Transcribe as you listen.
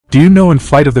Do you know in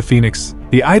Flight of the Phoenix,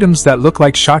 the items that look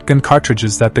like shotgun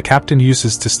cartridges that the captain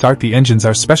uses to start the engines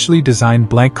are specially designed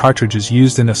blank cartridges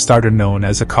used in a starter known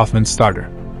as a Kaufman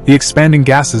starter. The expanding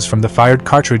gases from the fired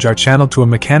cartridge are channeled to a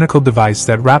mechanical device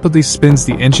that rapidly spins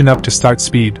the engine up to start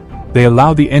speed. They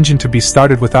allow the engine to be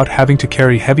started without having to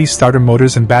carry heavy starter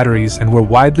motors and batteries and were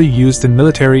widely used in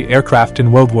military aircraft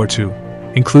in World War II,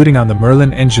 including on the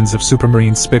Merlin engines of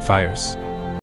Supermarine Spitfires.